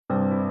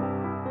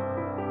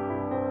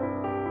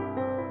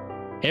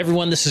Hey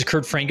everyone, this is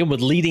Kurt Franken with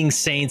Leading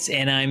Saints,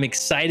 and I'm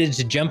excited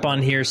to jump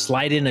on here,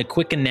 slide in a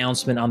quick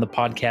announcement on the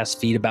podcast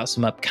feed about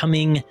some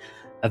upcoming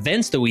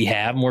events that we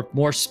have,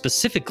 more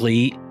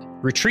specifically,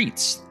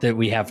 retreats that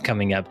we have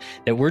coming up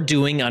that we're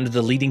doing under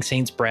the Leading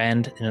Saints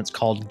brand, and it's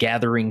called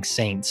Gathering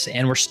Saints.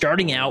 And we're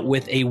starting out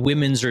with a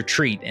women's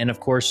retreat. And of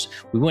course,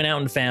 we went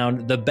out and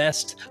found the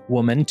best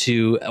woman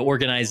to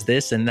organize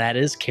this, and that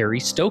is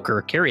Carrie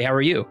Stoker. Carrie, how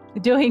are you?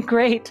 Doing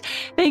great.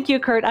 Thank you,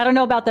 Kurt. I don't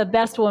know about the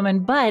best woman,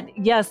 but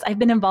yes, I've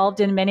been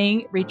involved in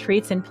many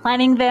retreats and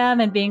planning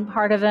them and being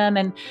part of them.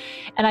 And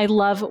I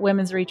love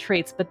women's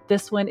retreats, but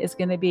this one is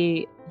going to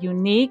be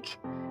unique.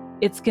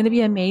 It's going to be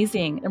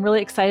amazing. I'm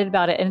really excited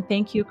about it. And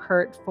thank you,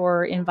 Kurt,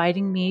 for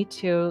inviting me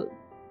to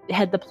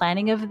head the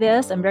planning of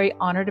this. I'm very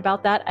honored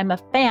about that. I'm a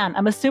fan.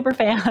 I'm a super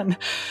fan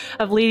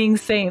of Leading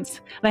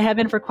Saints. And I have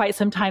been for quite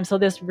some time. So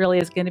this really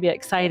is going to be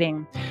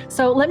exciting.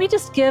 So let me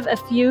just give a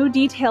few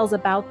details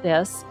about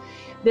this.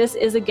 This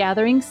is a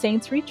Gathering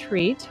Saints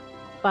retreat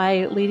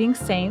by Leading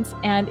Saints,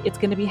 and it's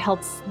going to be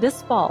held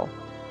this fall,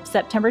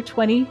 September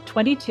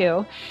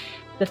 2022.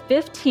 The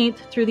 15th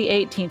through the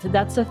 18th.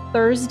 That's a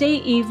Thursday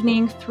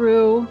evening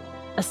through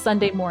a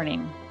Sunday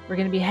morning. We're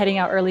going to be heading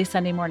out early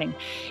Sunday morning.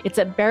 It's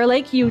at Bear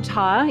Lake,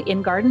 Utah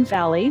in Garden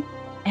Valley.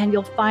 And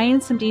you'll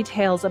find some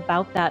details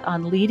about that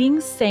on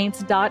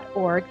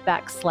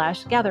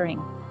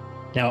leadingsaints.org/gathering.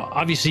 Now,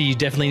 obviously, you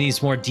definitely need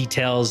some more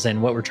details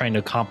and what we're trying to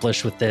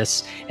accomplish with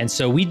this. And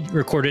so we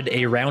recorded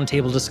a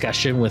roundtable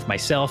discussion with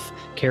myself,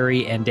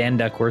 Carrie, and Dan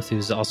Duckworth,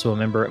 who's also a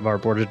member of our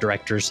board of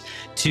directors,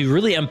 to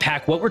really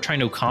unpack what we're trying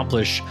to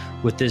accomplish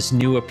with this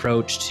new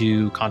approach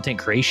to content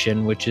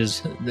creation, which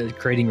is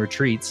creating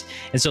retreats.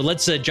 And so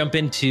let's jump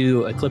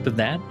into a clip of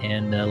that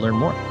and learn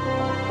more.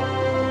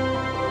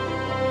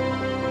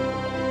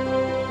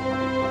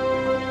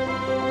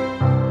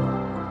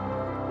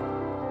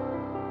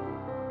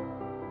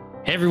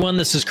 Hey everyone,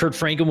 this is Kurt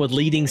Franken with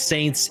Leading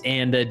Saints,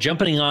 and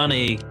jumping on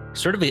a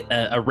sort of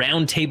a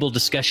roundtable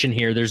discussion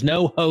here. There's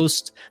no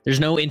host, there's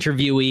no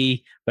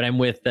interviewee, but I'm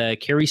with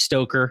Carrie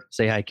Stoker.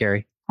 Say hi,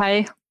 Carrie.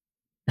 Hi.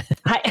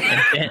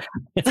 Hi.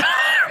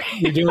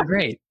 You're doing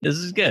great. This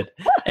is good.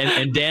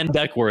 And Dan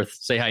Duckworth.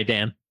 Say hi,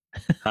 Dan.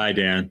 Hi,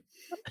 Dan.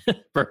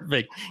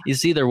 Perfect. You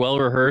see, they're well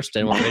rehearsed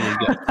and we're ready to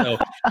go. So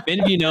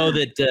many of you know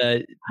that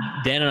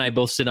Dan and I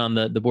both sit on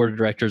the board of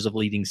directors of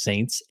Leading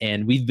Saints,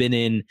 and we've been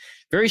in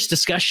various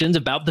discussions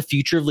about the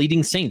future of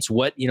Leading Saints.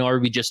 What, are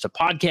we just a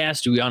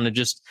podcast? Do we want to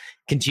just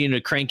continue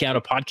to crank out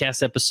a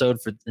podcast episode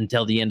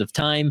until the end of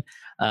time,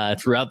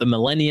 throughout the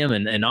millennium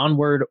and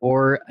onward?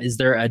 Or is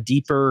there a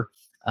deeper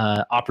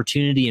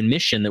opportunity and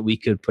mission that we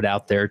could put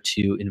out there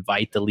to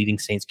invite the Leading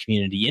Saints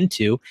community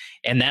into?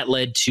 And that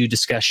led to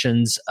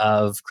discussions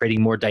of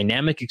creating more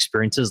dynamic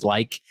experiences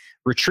like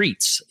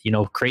retreats,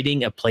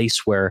 creating a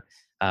place where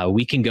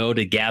we can go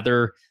to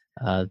gather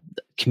the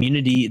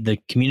community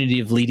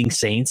of Leading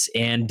Saints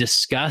and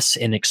discuss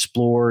and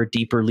explore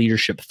deeper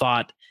leadership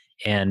thought.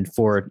 And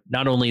for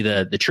not only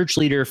the church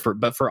leader,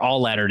 but for all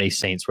Latter-day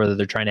Saints, whether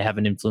they're trying to have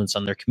an influence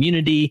on their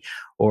community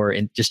or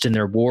just in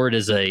their ward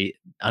as a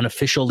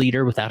unofficial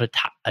leader without a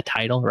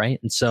title, right?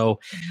 And so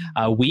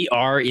we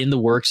are in the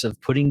works of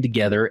putting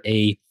together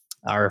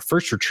our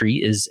first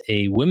retreat is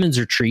a women's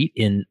retreat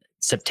in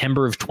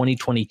September of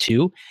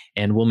 2022,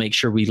 and we'll make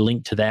sure we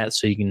link to that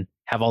so you can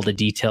have all the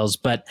details.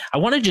 But I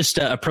want to just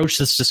approach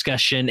this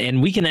discussion, and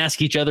we can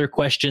ask each other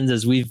questions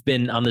as we've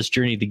been on this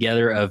journey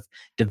together of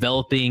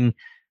developing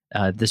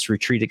this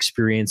retreat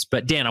experience.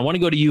 But Dan, I want to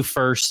go to you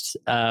first.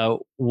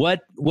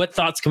 What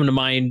thoughts come to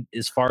mind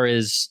as far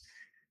as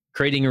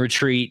creating a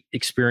retreat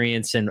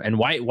experience, and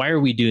why are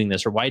we doing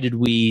this, or why did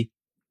we,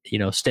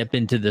 step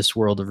into this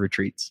world of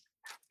retreats?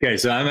 Okay,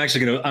 so I'm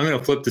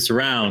gonna flip this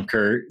around,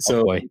 Kurt.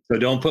 So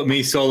don't put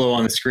me solo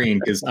on the screen,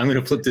 because I'm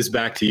gonna flip this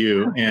back to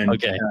you. And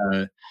okay.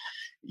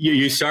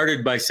 You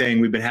started by saying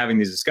we've been having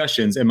these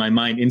discussions, and my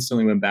mind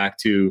instantly went back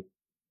to,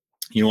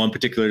 one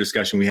particular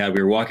discussion we had.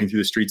 We were walking through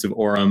the streets of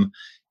Orem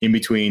in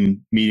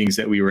between meetings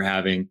that we were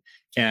having.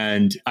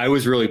 And I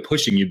was really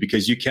pushing you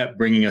because you kept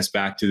bringing us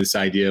back to this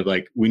idea of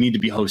we need to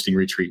be hosting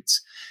retreats.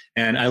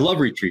 And I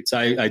love retreats.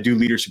 I do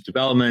leadership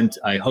development.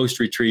 I host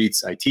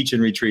retreats. I teach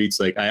in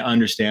retreats. I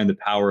understand the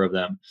power of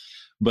them.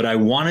 But I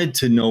wanted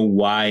to know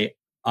why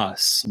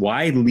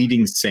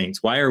Leading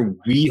Saints? Why are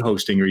we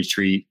hosting a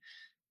retreat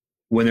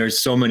when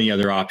there's so many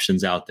other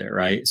options out there,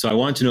 right? So I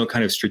wanted to know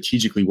kind of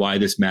strategically why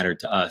this mattered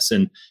to us.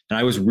 And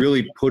I was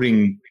really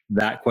putting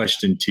that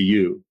question to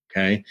you.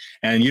 Okay.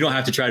 And you don't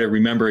have to try to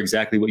remember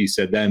exactly what you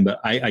said then,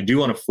 but I do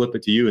want to flip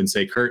it to you and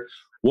say, Kurt,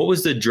 what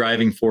was the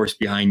driving force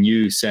behind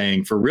you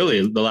saying for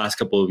really the last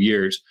couple of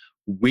years,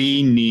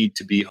 we need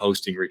to be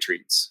hosting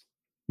retreats?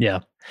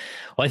 Yeah.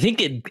 Well, I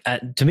think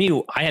to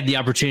me, I had the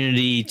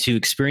opportunity to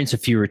experience a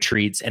few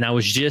retreats, and I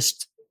was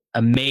just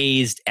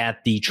amazed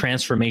at the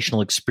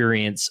transformational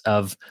experience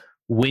of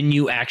when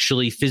you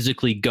actually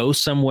physically go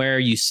somewhere,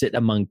 you sit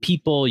among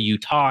people, you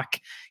talk,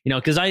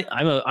 because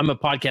I'm a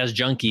podcast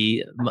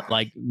junkie,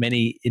 like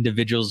many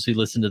individuals who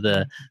listen to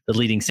the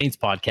Leading Saints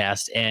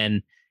podcast.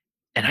 And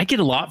And I get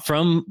a lot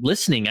from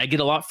listening. I get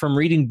a lot from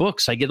reading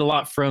books. I get a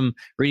lot from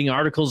reading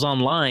articles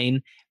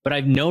online. But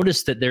I've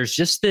noticed that there's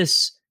just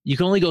this, you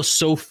can only go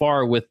so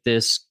far with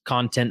this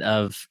content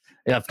of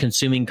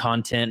consuming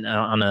content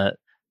on a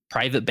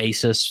private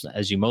basis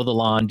as you mow the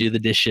lawn, do the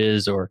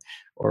dishes, or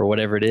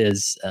whatever it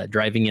is,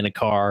 driving in a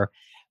car.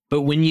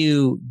 But when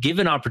you give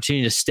an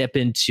opportunity to step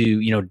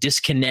into,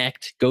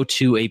 disconnect, go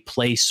to a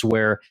place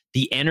where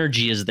the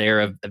energy is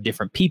there of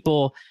different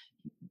people,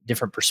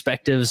 different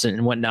perspectives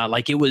and whatnot,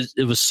 like it was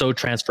so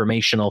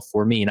transformational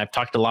for me. And I've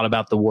talked a lot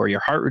about the Warrior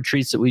Heart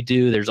retreats that we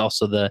do. There's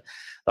also the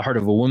Heart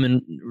of a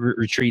Woman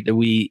retreat that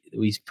we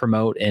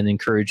promote and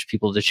encourage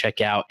people to check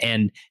out.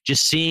 And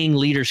just seeing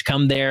leaders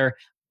come there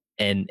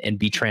and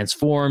be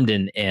transformed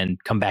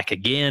and come back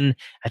again.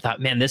 I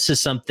thought, man, this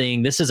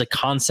is a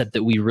concept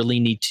that we really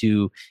need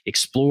to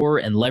explore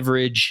and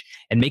leverage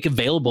and make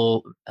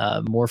available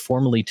more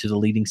formally to the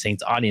Leading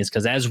Saints audience.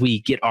 Because as we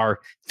get our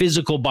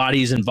physical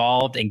bodies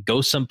involved and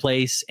go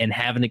someplace and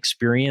have an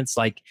experience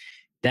like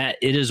that,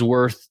 it is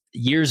worth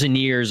years and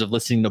years of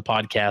listening to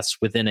podcasts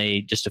within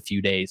just a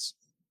few days.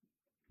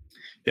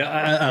 Yeah,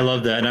 I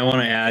love that. And I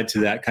want to add to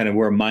that kind of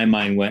where my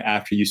mind went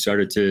after you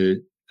started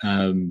to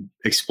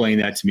explain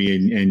that to me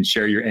and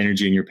share your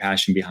energy and your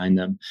passion behind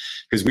them.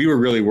 Because we were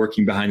really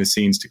working behind the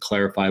scenes to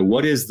clarify,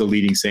 what is the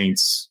Leading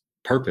Saints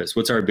purpose?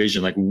 What's our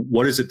vision? Like,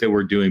 what is it that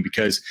we're doing?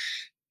 Because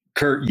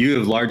Kurt, you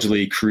have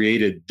largely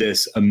created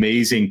this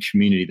amazing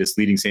community, this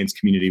Leading Saints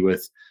community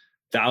with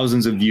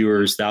thousands of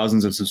viewers,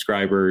 thousands of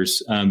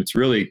subscribers. It's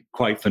really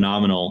quite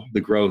phenomenal,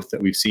 the growth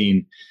that we've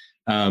seen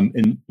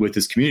with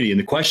this community. And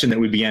the question that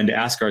we began to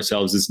ask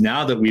ourselves is,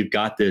 now that we've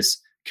got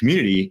this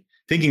community,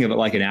 thinking of it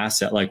like an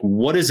asset, like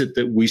what is it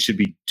that we should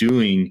be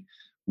doing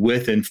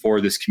with and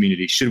for this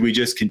community? Should we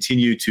just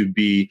continue to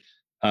be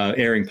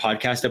airing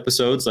podcast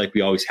episodes like we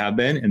always have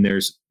been? And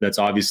that's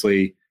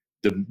obviously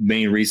the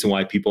main reason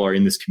why people are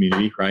in this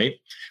community, right?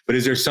 But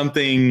is there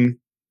something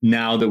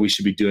now that we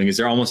should be doing? Is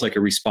there almost like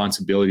a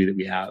responsibility that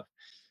we have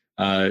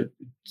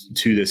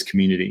to this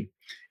community?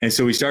 And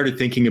so we started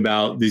thinking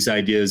about these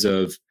ideas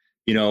of,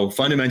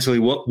 fundamentally,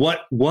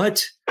 what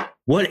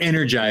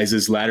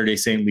energizes Latter-day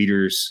Saint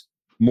leaders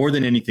more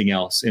than anything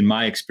else, in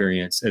my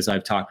experience, as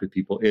I've talked with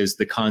people, is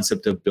the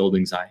concept of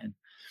building Zion.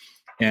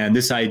 And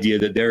this idea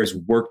that there is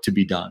work to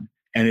be done,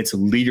 and it's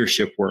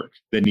leadership work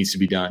that needs to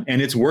be done.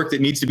 And it's work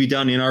that needs to be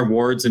done in our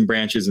wards and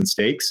branches and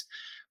stakes,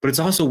 but it's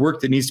also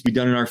work that needs to be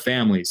done in our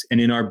families and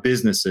in our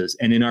businesses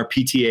and in our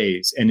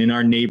PTAs and in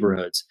our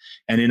neighborhoods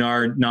and in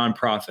our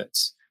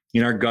nonprofits,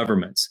 in our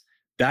governments.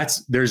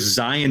 There's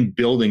Zion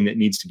building that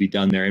needs to be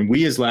done there. And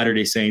we as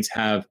Latter-day Saints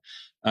have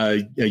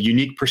a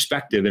unique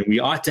perspective, and we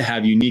ought to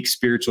have unique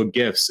spiritual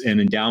gifts and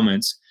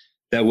endowments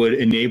that would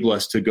enable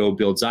us to go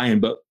build Zion.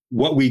 But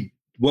what we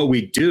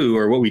do,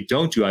 or what we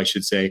don't do, I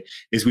should say,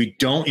 is we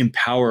don't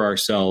empower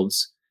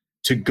ourselves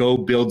to go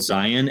build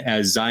Zion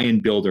as Zion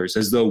builders,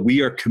 as though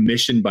we are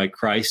commissioned by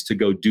Christ to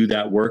go do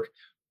that work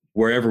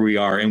wherever we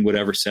are in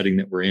whatever setting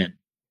that we're in.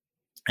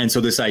 And so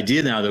this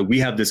idea now that we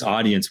have this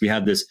audience, we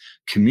have this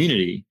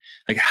community,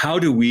 like how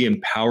do we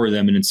empower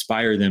them and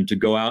inspire them to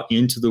go out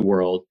into the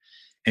world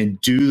and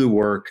do the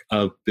work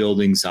of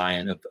building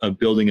Zion, of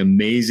building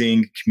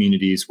amazing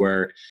communities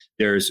where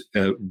there's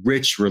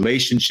rich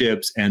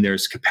relationships and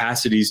there's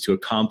capacities to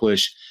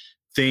accomplish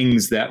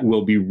things that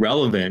will be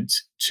relevant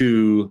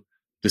to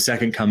the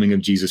second coming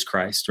of Jesus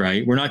Christ,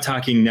 right? We're not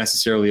talking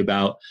necessarily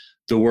about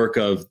the work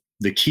of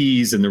the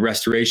keys and the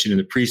restoration and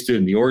the priesthood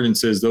and the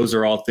ordinances. Those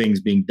are all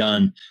things being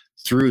done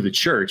through the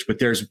church, but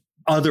there's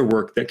other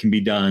work that can be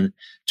done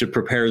to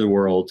prepare the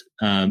world.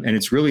 And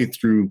it's really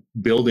through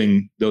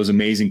building those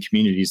amazing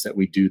communities that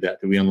we do that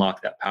we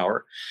unlock that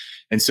power.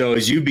 And so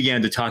as you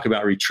began to talk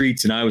about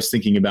retreats, and I was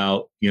thinking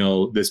about,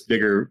 this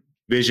bigger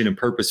vision and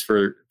purpose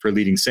for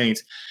Leading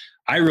Saints,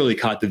 I really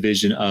caught the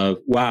vision of,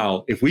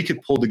 wow, if we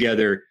could pull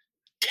together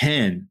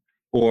 10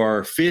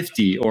 or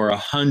 50 or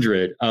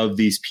 100 of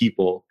these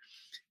people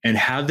and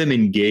have them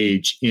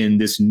engage in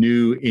this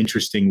new,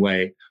 interesting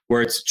way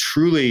where it's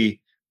truly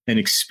an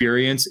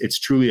experience, it's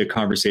truly a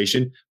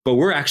conversation, but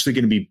we're actually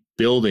going to be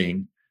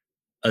building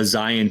a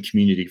Zion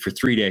community for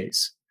 3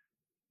 days.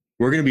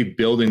 We're going to be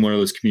building one of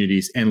those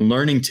communities and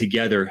learning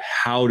together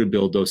how to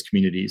build those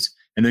communities,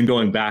 and then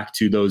going back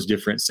to those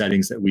different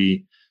settings that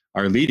we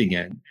are leading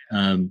in.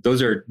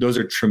 Those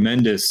are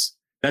tremendous.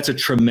 That's a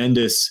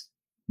tremendous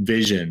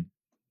vision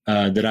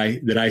that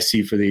I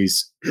see for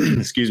these,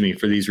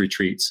 for these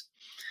retreats.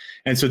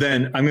 And so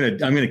then I'm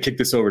gonna kick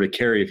this over to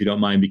Carrie, if you don't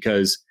mind,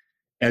 because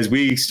as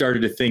we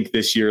started to think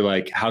this year,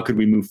 like, how could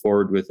we move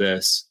forward with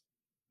this?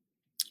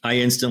 I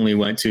instantly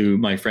went to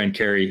my friend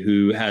Carrie,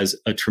 who has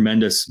a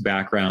tremendous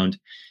background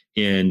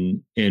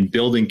in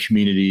building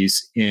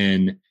communities,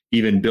 in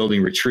even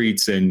building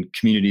retreats and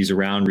communities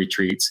around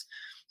retreats.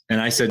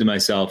 And I said to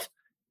myself,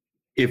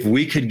 if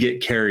we could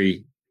get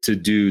Carrie to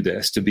do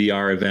this, to be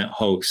our event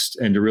host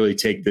and to really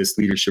take this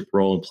leadership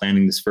role in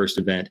planning this first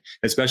event,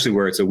 especially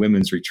where it's a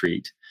women's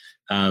retreat,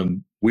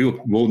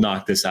 we'll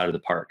knock this out of the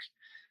park.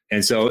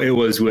 And so it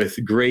was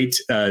with great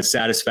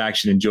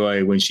satisfaction and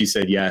joy when she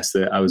said yes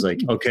that I was like,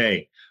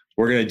 okay,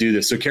 we're going to do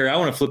this. So Carrie, I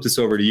want to flip this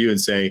over to you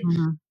and say,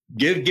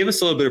 give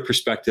us a little bit of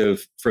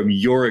perspective from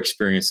your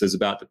experiences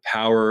about the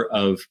power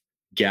of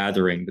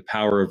gathering, the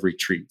power of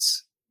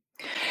retreats.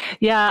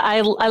 Yeah,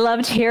 I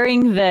loved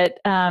hearing that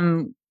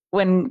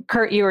when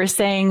Kurt, you were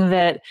saying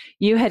that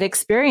you had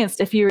experienced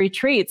a few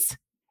retreats.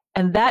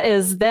 And that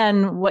is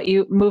then what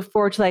you move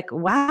forward to, like,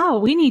 wow,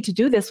 we need to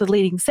do this with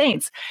Leading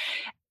Saints.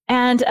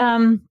 And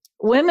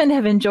women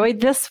have enjoyed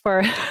this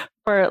for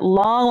a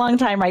long, long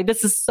time, right?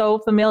 This is so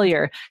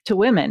familiar to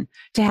women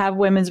to have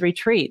women's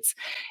retreats.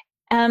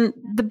 And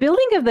the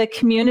building of the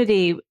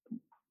community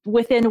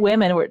within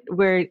women,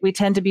 where we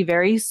tend to be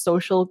very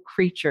social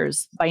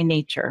creatures by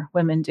nature,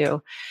 women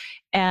do,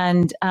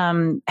 and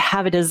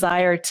have a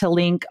desire to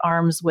link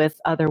arms with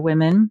other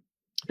women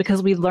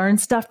because we learn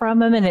stuff from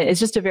them, and it's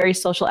just a very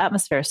social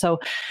atmosphere. So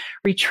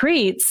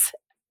retreats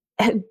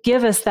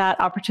give us that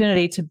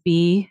opportunity to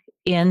be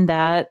in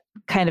that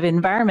kind of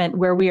environment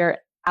where we are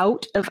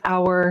out of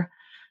our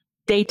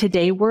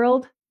day-to-day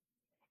world,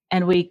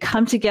 and we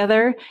come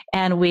together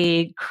and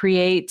we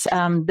create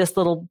this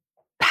little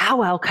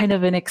powwow kind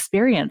of an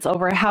experience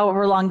over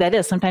however long that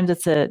is. Sometimes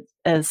it's a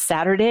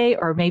Saturday,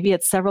 or maybe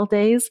it's several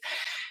days.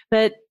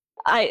 But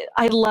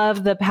I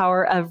love the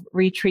power of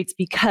retreats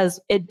because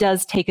it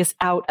does take us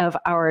out of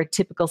our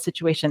typical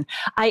situation.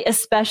 I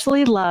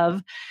especially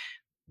love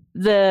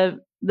the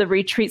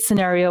retreat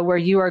scenario where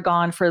you are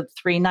gone for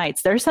 3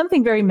 nights. There's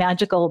something very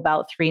magical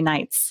about 3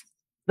 nights.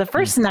 The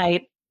first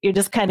night, you're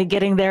just kind of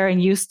getting there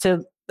and used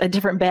to a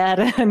different bed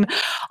and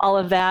all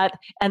of that.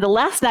 And the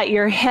last night,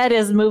 your head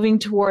is moving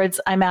towards,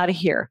 I'm out of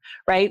here,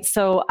 right?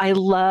 So I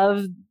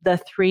love the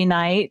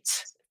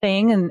 3-night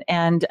thing.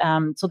 And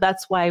so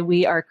that's why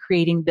we are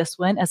creating this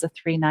one as a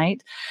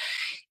 3-night.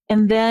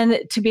 And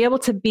then to be able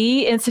to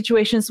be in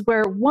situations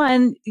where,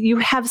 one, you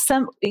have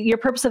your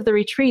purpose of the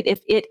retreat, if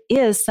it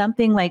is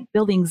something like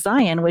building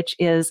Zion, which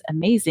is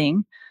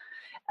amazing,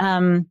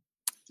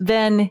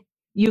 then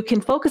you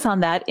can focus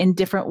on that in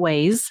different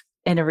ways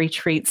in a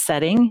retreat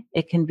setting.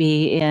 It can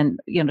be in,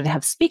 to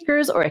have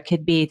speakers, or it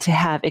could be to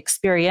have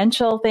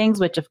experiential things,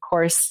 which of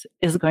course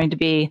is going to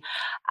be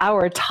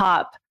our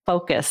top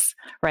focus,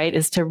 right?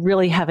 Is to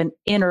really have an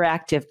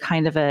interactive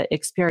kind of a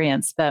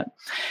experience. But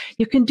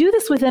you can do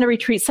this within a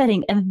retreat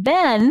setting. And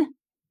then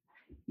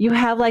you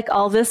have like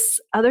all this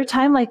other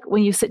time, like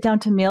when you sit down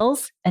to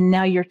meals and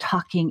now you're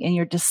talking and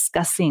you're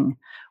discussing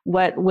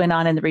what went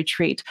on in the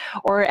retreat.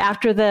 Or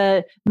after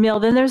the meal,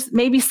 then there's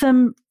maybe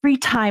some free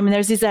time and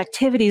there's these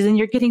activities and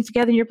you're getting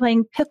together and you're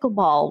playing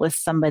pickleball with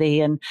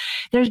somebody. And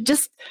there's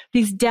just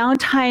these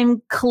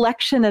downtime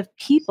collection of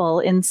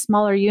people in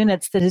smaller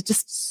units that is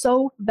just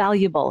so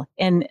valuable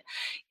in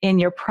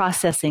your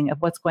processing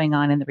of what's going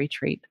on in the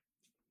retreat.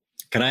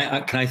 Can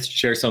I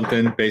share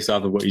something based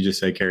off of what you just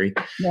said, Carrie?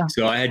 Yeah.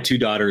 So I had 2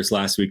 daughters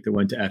last week that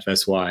went to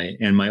FSY,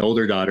 and my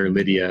older daughter,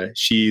 Lydia,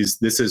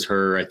 this is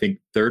her, I think,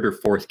 3rd or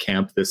 4th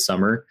camp this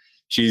summer.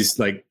 She's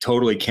like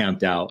totally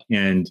camped out,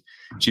 and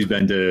she's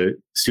been to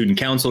student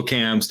council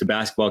camps, to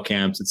basketball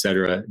camps, et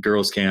cetera,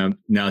 girls camp.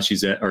 Now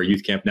she's at our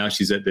youth camp. Now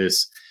she's at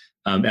this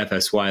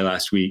FSY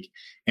last week,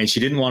 and she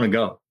didn't want to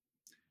go,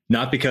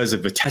 not because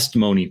of a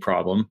testimony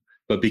problem,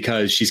 but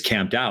because she's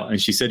camped out. And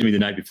she said to me the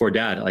night before,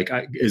 Dad, like,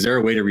 is there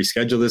a way to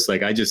reschedule this?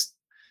 Like,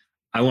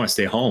 I want to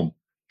stay home.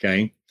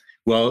 Okay.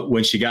 Well,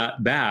 when she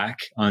got back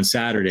on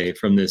Saturday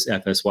from this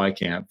FSY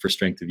camp for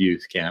Strength of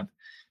Youth camp,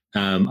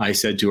 I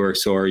said to her,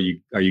 so are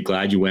you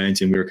glad you went?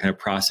 And we were kind of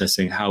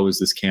processing, how was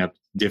this camp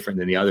different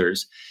than the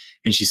others?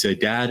 And she said,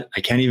 Dad,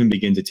 I can't even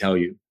begin to tell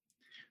you.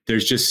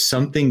 There's just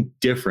something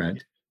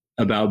different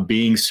about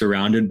being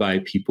surrounded by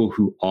people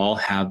who all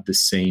have the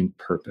same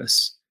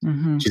purpose.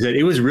 Mm-hmm. She said,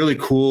 it was really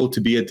cool to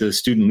be at the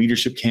student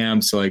leadership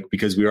camps, like,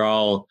 because we were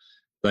all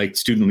like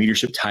student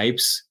leadership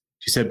types.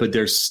 She said, but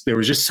there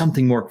was just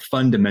something more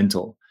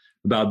fundamental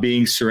about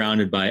being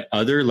surrounded by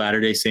other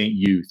Latter-day Saint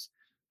youth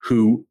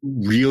who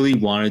really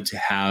wanted to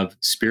have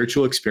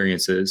spiritual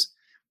experiences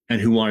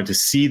and who wanted to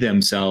see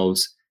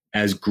themselves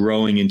as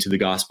growing into the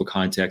gospel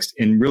context,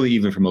 and really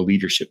even from a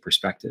leadership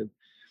perspective.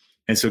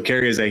 And so,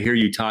 Carrie, as I hear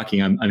you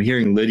talking, I'm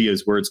hearing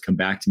Lydia's words come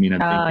back to me,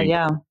 and I'm thinking,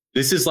 yeah.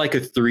 This is like a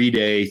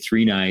 3-day,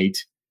 3-night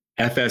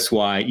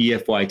FSY,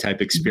 EFY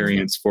type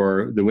experience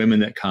for the women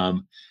that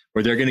come,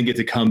 where they're going to get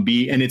to come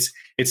be, and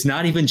it's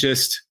not even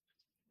just,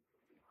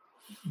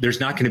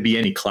 there's not going to be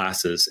any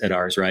classes at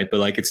ours, right?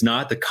 But like, it's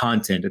not the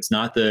content, it's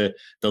not the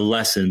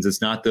lessons,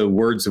 it's not the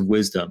words of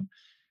wisdom.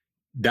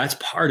 That's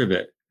part of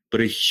it.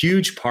 But a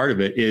huge part of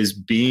it is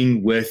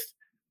being with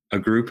a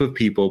group of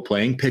people,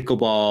 playing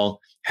pickleball,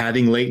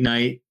 having late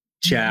night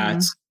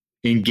chats,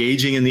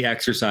 engaging in the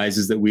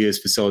exercises that we as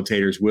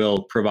facilitators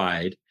will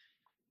provide.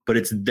 But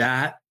it's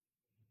that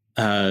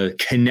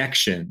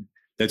connection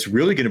that's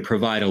really going to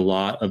provide a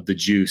lot of the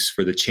juice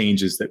for the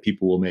changes that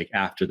people will make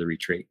after the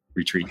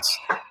retreats.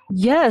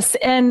 Yes.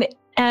 And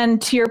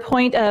to your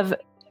point of,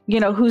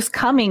 who's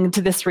coming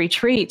to this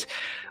retreat,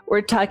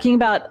 we're talking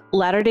about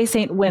Latter-day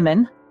Saint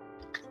women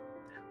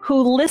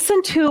who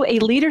listen to a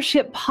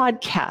leadership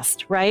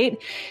podcast,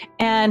 right?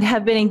 And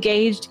have been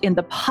engaged in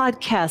the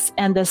podcasts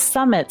and the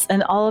summits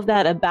and all of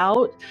that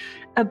about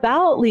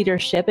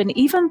leadership. And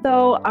even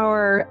though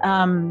our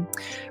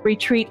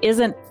retreat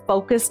isn't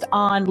focused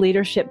on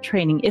leadership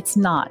training, it's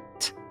not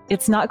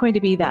going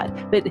to be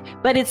that,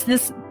 but it's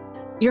this,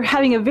 you're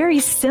having a very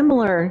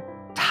similar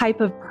type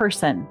of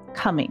person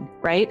coming,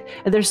 right?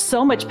 And there's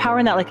so much power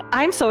in that. Like,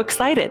 I'm so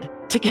excited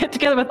to get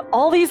together with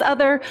all these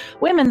other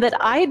women that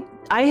I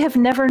have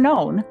never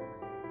known,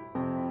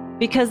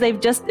 because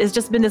it's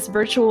just been this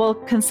virtual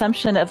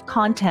consumption of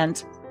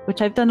content,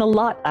 which I've done a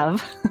lot of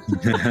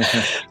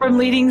from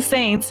Leading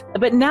Saints.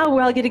 But now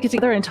we're all going to get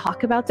together and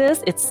talk about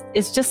this.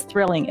 It's just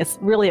thrilling. It's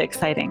really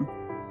exciting.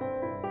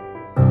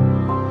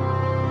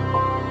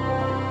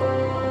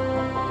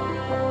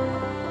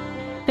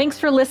 Thanks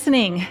for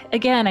listening.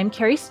 Again, I'm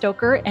Carrie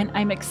Stoker, and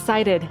I'm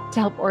excited to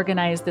help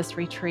organize this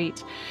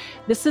retreat.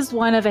 This is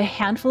one of a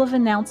handful of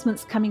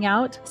announcements coming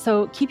out,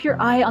 so keep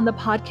your eye on the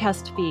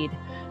podcast feed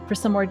for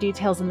some more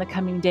details in the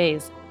coming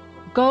days.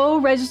 Go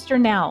register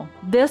now.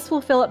 This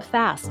will fill up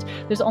fast.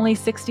 There's only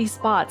 60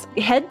 spots.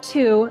 Head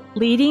to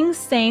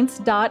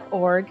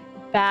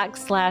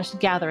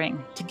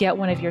leadingsaints.org/gathering to get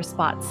one of your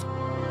spots.